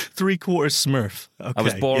 3/4 Smurf. Okay, I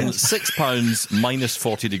was born 6 pounds minus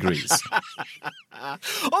 40 degrees.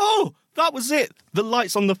 Oh, that was it. The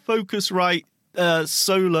lights on the Focusrite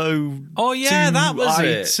Solo. Oh yeah, that was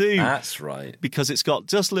i2. It. That's right. Because it's got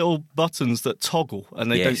just little buttons that toggle, and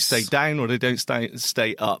they don't stay down or they don't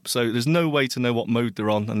stay up. So there's no way to know what mode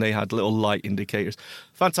they're on, and they had little light indicators.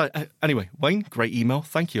 Fantastic. Anyway, Wayne, great email.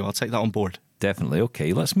 Thank you. I'll take that on board. Definitely.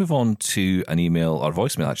 Okay, let's move on to an email, or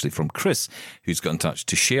voicemail actually, from Chris, who's got in touch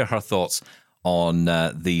to share her thoughts on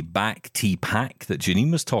the back T pack that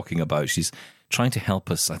Janine was talking about. She's trying to help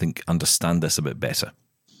us, I think, understand this a bit better.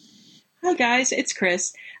 Hi guys, it's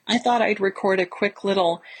Chris. I thought I'd record a quick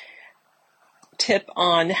little tip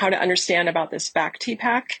on how to understand about this back T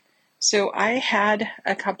pack. So I had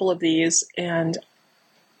a couple of these and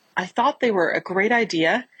I thought they were a great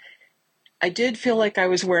idea. I did feel like I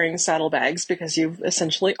was wearing saddlebags because you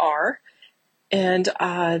essentially are. And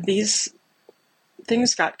these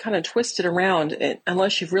things got kind of twisted around,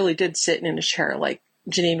 unless you really did sit in a chair, like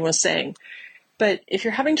Janine was saying. But if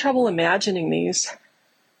you're having trouble imagining these,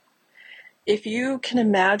 if you can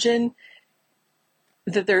imagine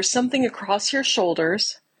that there's something across your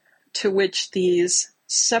shoulders to which these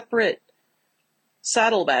separate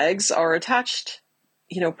saddlebags are attached,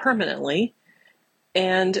 permanently,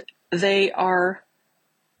 and they are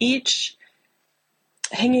each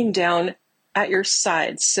hanging down at your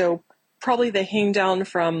sides. So probably they hang down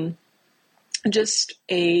from just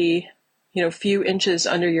a few inches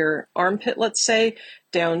under your armpit, let's say,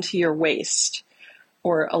 down to your waist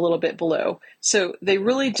or a little bit below. So they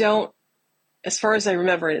really don't, as far as I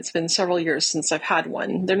remember, and it's been several years since I've had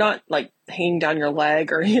one, they're not like hanging down your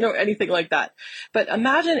leg or, anything like that. But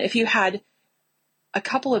imagine if you had a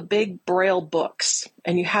couple of big Braille books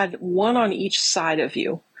and you had one on each side of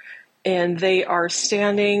you, and they are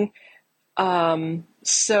standing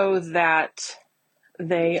so that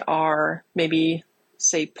they are maybe,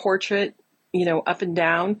 say, portrait, up and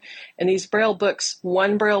down. And these Braille books,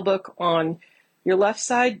 one Braille book on your left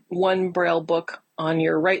side, one Braille book on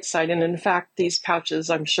your right side. And in fact, these pouches,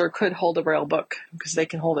 I'm sure, could hold a Braille book because they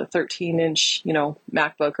can hold a 13-inch,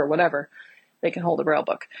 MacBook or whatever. They can hold a Braille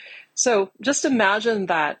book. So just imagine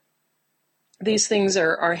that these things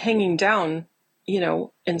are hanging down,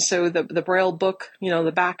 and so the Braille book,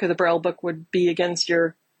 the back of the Braille book would be against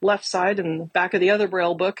your left side and the back of the other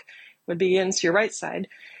Braille book would be against your right side.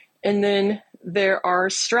 And then there are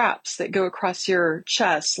straps that go across your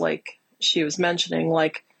chest, like she was mentioning,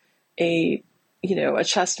 like a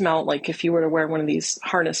chest mount, like if you were to wear one of these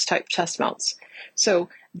harness type chest mounts. So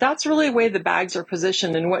that's really the way the bags are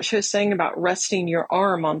positioned. And what she was saying about resting your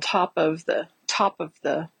arm on top of the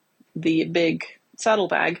big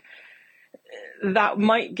saddlebag, that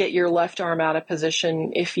might get your left arm out of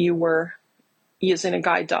position if you were using a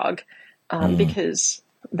guide dog, because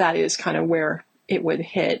that is kind of where it would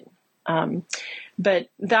hit. But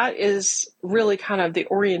that is really kind of the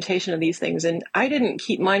orientation of these things. And I didn't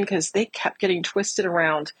keep mine because they kept getting twisted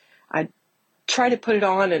around. I try to put it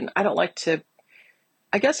on, and I don't like to.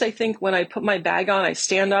 I guess I think when I put my bag on, I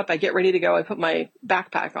stand up, I get ready to go, I put my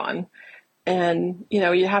backpack on. And,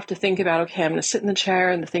 you have to think about, okay, I'm going to sit in the chair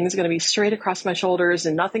and the thing's going to be straight across my shoulders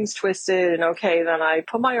and nothing's twisted. And okay, then I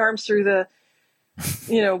put my arms through the,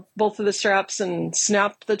 both of the straps and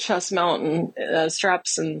snap the chest mount and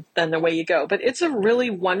straps, and then away you go. But it's a really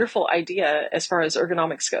wonderful idea as far as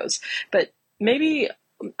ergonomics goes. But maybe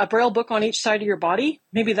a Braille book on each side of your body,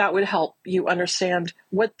 maybe that would help you understand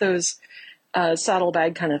what those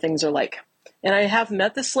saddlebag kind of things are like. And I have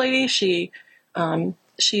met this lady. She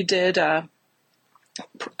did,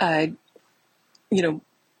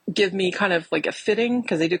 give me kind of like a fitting,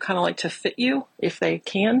 because they do kind of like to fit you if they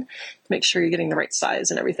can, make sure you're getting the right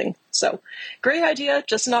size and everything. So great idea,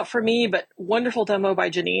 just not for me, but wonderful demo by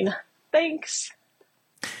Janine. Thanks.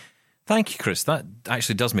 Thank you, Chris. That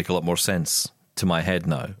actually does make a lot more sense to my head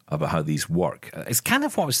now about how these work. It's kind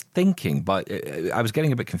of what I was thinking, but I was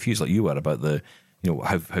getting a bit confused like you were about the,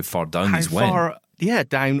 how far down these went. Yeah,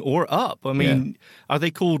 down or up. I mean, Are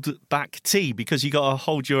they called back T because you got to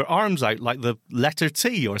hold your arms out like the letter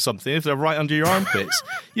T or something? If they're right under your armpits,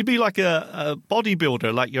 you'd be like a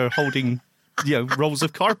bodybuilder, like you're holding, rolls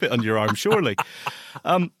of carpet under your arm, surely.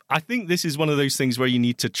 I think this is one of those things where you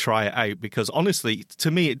need to try it out, because honestly,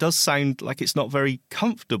 to me, it does sound like it's not very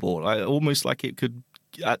comfortable, almost like it could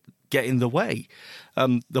get in the way.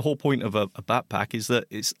 The whole point of a backpack is that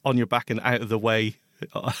it's on your back and out of the way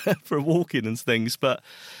for walking and things. But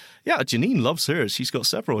yeah, Janine loves hers. She's got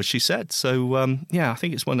several, as she said. So I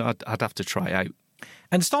think it's one I'd have to try out.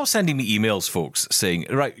 And stop sending me emails, folks, saying,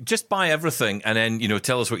 right, just buy everything and then,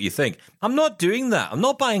 tell us what you think. I'm not doing that. I'm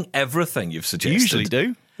not buying everything you've suggested. You usually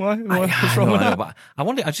do. What's I wrong know, with that? but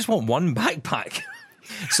I just want one backpack.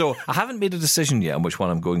 So I haven't made a decision yet on which one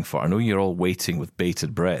I'm going for. I know you're all waiting with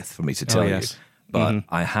bated breath for me to tell you, but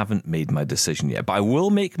I haven't made my decision yet. But I will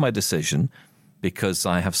make my decision, because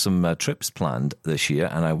I have some trips planned this year,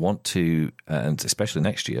 and I want to, and especially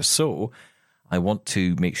next year. So I want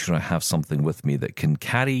to make sure I have something with me that can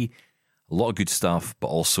carry a lot of good stuff, but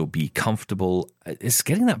also be comfortable. It's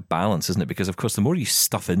getting that balance, isn't it? Because, of course, the more you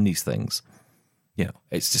stuff in these things,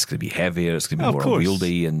 it's just going to be heavier, it's going to be more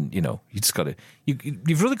unwieldy, and, you just got to,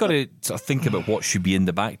 you've really got to sort of think about what should be in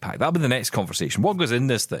the backpack. That'll be the next conversation. What goes in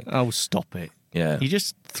this thing? Oh, stop it. Yeah. You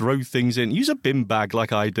just throw things in. Use a bin bag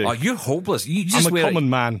like I do. Oh, you're hopeless. You just I'm a common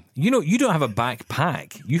man. You don't have a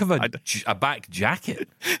backpack. You have a back jacket.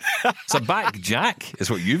 It's a back jack is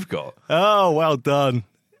what you've got. Oh, well done.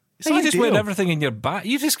 So you just wear everything in your back.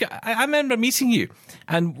 I remember meeting you,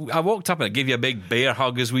 and I walked up and I gave you a big bear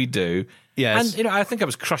hug, as we do. Yes. And I think I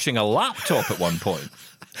was crushing a laptop at one point.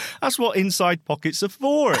 That's what inside pockets are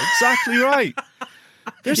for. Exactly right.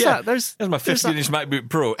 There's There's my 15-inch MacBook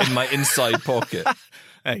Pro in my inside pocket.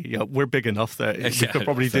 Hey, yeah, we're big enough there. You could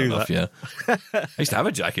probably fair do enough, that. Yeah. I used to have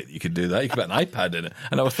a jacket that you could do that. You could put an iPad in it.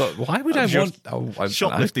 And I thought, why would I want...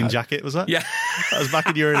 Shoplifting jacket, was that? Yeah. That was back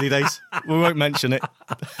in your early days. We won't mention it.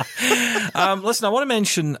 Listen, I want to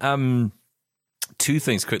mention two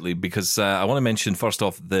things quickly, because I want to mention, first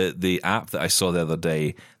off, the app that I saw the other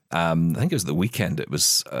day. I think it was the weekend it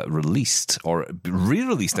was released, or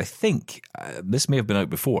re-released, I think. This may have been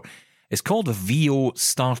out before. It's called a VO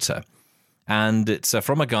Starter. And it's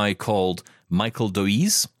from a guy called Michael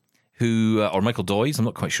Doise, or Michael Doise. I'm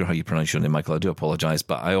not quite sure how you pronounce your name, Michael. I do apologise,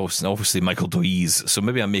 but I obviously Michael Doise. So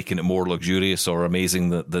maybe I'm making it more luxurious or amazing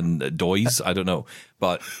than Doise. I don't know.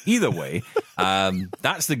 But either way,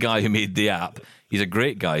 that's the guy who made the app. He's a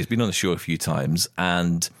great guy. He's been on the show a few times.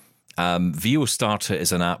 And VO Starter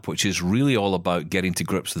is an app which is really all about getting to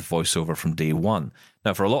grips with voiceover from day one.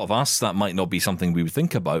 Now, for a lot of us, that might not be something we would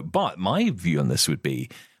think about. But my view on this would be,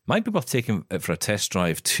 might be worth taking it for a test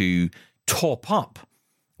drive to top up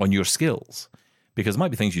on your skills, because there might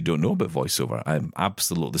be things you don't know about voiceover. I'm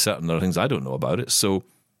absolutely certain there are things I don't know about it. So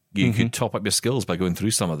you could top up your skills by going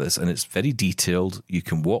through some of this, and it's very detailed. You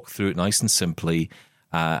can walk through it nice and simply,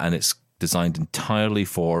 and it's designed entirely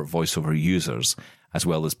for voiceover users as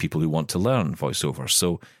well as people who want to learn voiceover.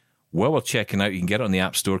 So well worth checking out. You can get it on the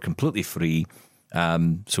App Store completely free.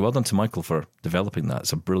 So well done to Michael for developing that.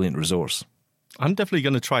 It's a brilliant resource. I'm definitely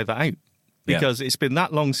going to try that out, because it's been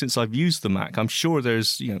that long since I've used the Mac. I'm sure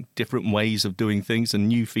there's different ways of doing things and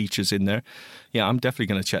new features in there. Yeah, I'm definitely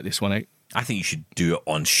going to check this one out. I think you should do it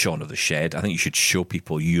on Shaun of the Shed. I think you should show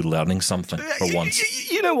people you learning something for once.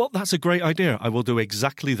 You know what? That's a great idea. I will do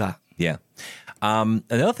exactly that. Yeah. And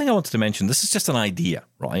the other thing I wanted to mention, this is just an idea,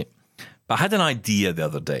 right? But I had an idea the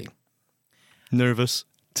other day. Nervous,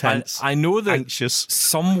 tense, I know that anxious.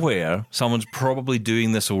 Somewhere someone's probably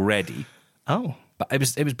doing this already. Oh. But it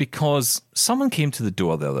was because someone came to the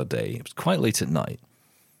door the other day. It was quite late at night.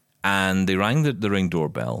 And they rang the Ring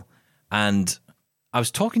doorbell. And I was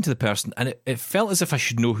talking to the person, and it felt as if I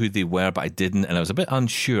should know who they were, but I didn't. And I was a bit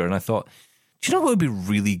unsure. And I thought, do you know what would be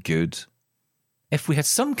really good? If we had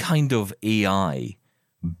some kind of AI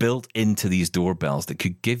built into these doorbells that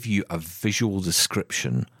could give you a visual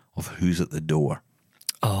description of who's at the door.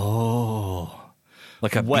 Oh.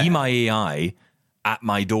 Like a Be My AI at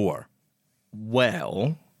my door.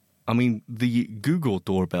 Well, I mean, the Google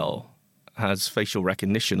doorbell has facial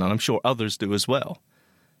recognition, and I'm sure others do as well.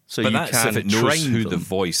 So but you that's can if it knows train who them. the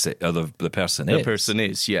voice or the person is. The person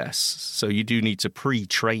is, yes. So you do need to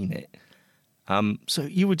pre-train it. So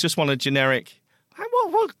you would just want a generic...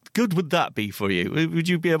 What good would that be for you? Would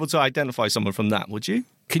you be able to identify someone from that, would you?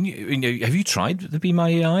 Can you have you tried the Be My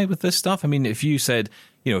AI with this stuff? I mean, if you said,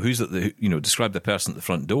 who's at the, describe the person at the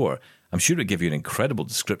front door, I'm sure it would give you an incredible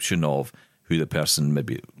description of who the person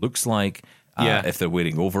maybe looks like. If they're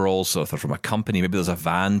wearing overalls, or if they're from a company, maybe there's a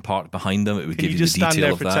van parked behind them. It would give you the detail of that. Can you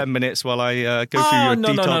just stand there for 10 minutes while I go through your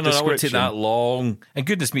detailed description? No, it won't take that long. And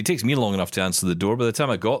goodness me, it takes me long enough to answer the door. By the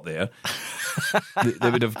time I got there,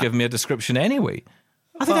 they would have given me a description anyway.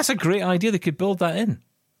 I think that's a great idea. They could build that in.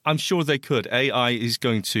 I'm sure they could. AI is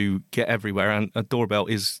going to get everywhere, and a doorbell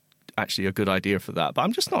is actually a good idea for that. But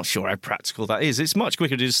I'm just not sure how practical that is. It's much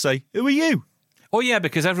quicker to just say, "Who are you?" Oh, yeah,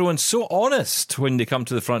 because everyone's so honest when they come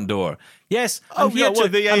to the front door. Yes, I'm here to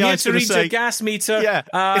read your gas meter. Yeah,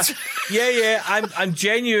 I'm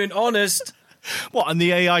genuine, honest. What, and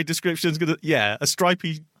the AI description's going to, a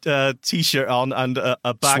stripy T-shirt on and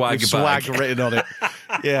a bag with swag written on it.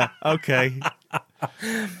 Yeah, okay.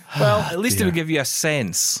 Well, at least it would give you a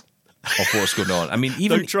sense of what's going on. I mean,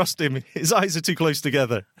 even... Don't trust him. His eyes are too close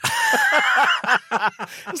together.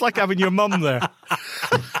 It's like having your mum there.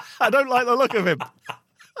 I don't like the look of him.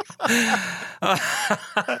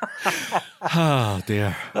 Oh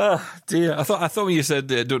dear. Oh dear. I thought when you said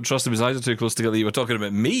don't trust him, his eyes are too close together, you were talking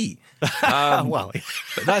about me. Well,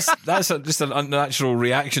 but that's just an unnatural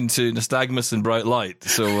reaction to nystagmus and bright light.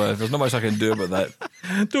 So there's not much I can do about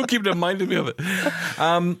that. Don't keep reminding me of it.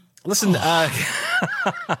 Listen,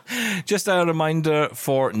 just a reminder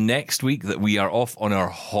for next week that we are off on our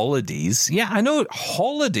holidays. Yeah, I know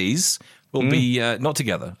holidays will be not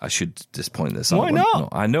together. I should just point this out. Why not? No,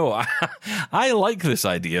 I know. I like this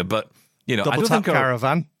idea, but I don't think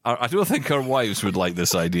caravan. I don't think our wives would like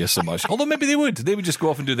this idea so much. Although maybe they would. They would just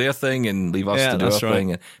go off and do their thing and leave us to do our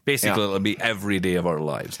thing. And basically, it'll be every day of our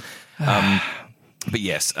lives. But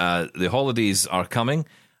yes, the holidays are coming.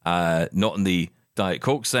 Not in the Diet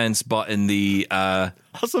Coke sense, but in the...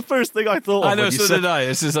 That's the first thing I thought of. I know, when you so said, did I.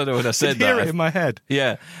 This is when I said hear that. it in my head.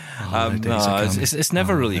 Yeah. days are coming. It's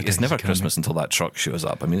never really, the it's days never are coming. Christmas until that truck shows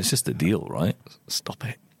up. I mean, it's just a deal, right? Stop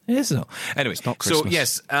it. It is, though. Anyway, not so Christmas.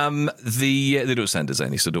 yes, they don't send us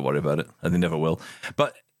any, so don't worry about it, and they never will.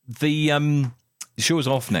 But the show is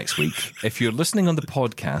off next week. If you're listening on the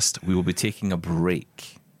podcast, we will be taking a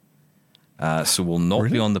break. So we'll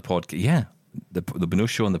not be on the podcast. Yeah, there'll be no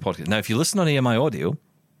show on the podcast. Now, if you listen on AMI Audio,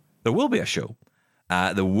 there will be a show.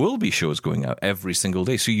 There will be shows going out every single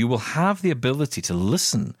day. So you will have the ability to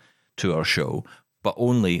listen to our show, but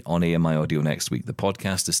only on AMI Audio next week. The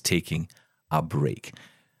podcast is taking a break.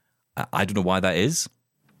 I don't know why that is.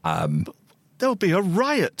 There'll be a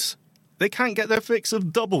riot. They can't get their fix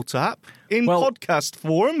of Double Tap in Well- podcast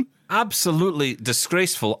form. Absolutely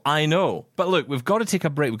disgraceful, I know. But look, we've got to take a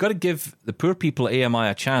break. We've got to give the poor people at AMI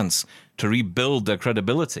a chance to rebuild their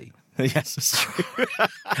credibility. Yes, it's true.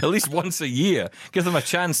 At least once a year. Give them a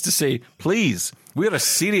chance to say, please, we're a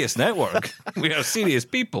serious network. We are serious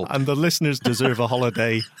people. And the listeners deserve a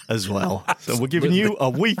holiday as well. So we're giving you a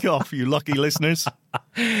week off, you lucky listeners.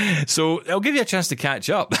 So I'll give you a chance to catch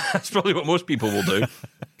up. That's probably what most people will do.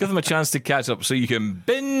 Give them a chance to catch up so you can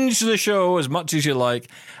binge the show as much as you like,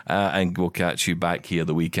 and we'll catch you back here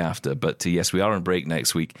the week after. But yes, we are on break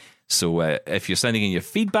next week. So if you're sending in your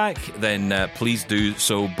feedback, then please do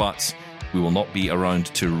so. But we will not be around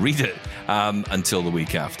to read it until the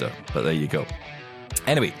week after. But there you go.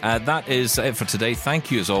 Anyway, that is it for today. Thank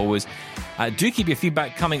you as always. Do keep your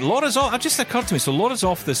feedback coming. Laura's off. It just occurred to me. So Laura's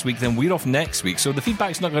off this week, then we're off next week. So the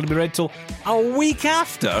feedback's not going to be read till a week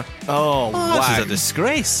after. Oh, wow. This is a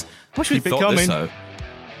disgrace. I wish Keep we'd it thought this coming. out.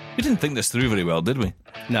 We didn't think this through very well, did we?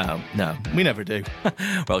 No, we never do.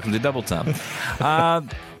 Welcome to Double Tap.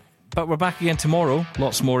 But we're back again tomorrow.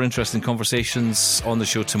 Lots more interesting conversations on the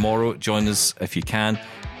show tomorrow. Join us if you can.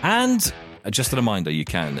 And just a reminder, you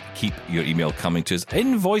can keep your email coming to us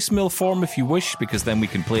in voicemail form if you wish, because then we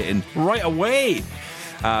can play it in right away.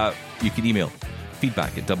 You can email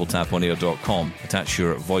feedback@doubletaponair.com. Attach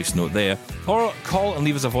your voice note there. Or call and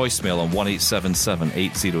leave us a voicemail on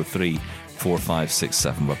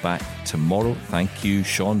 1-877-803-4567. We're back tomorrow. Thank you,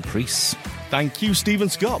 Sean Priest. Thank you, Stephen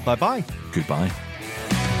Scott. Bye-bye. Goodbye.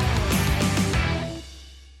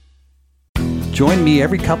 Join me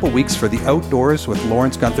every couple weeks for the Outdoors with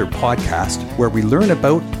Lawrence Gunther podcast, where we learn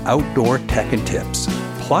about outdoor tech and tips.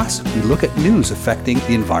 Plus, we look at news affecting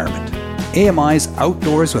the environment. AMI's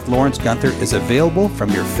Outdoors with Lawrence Gunther is available from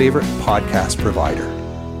your favorite podcast provider.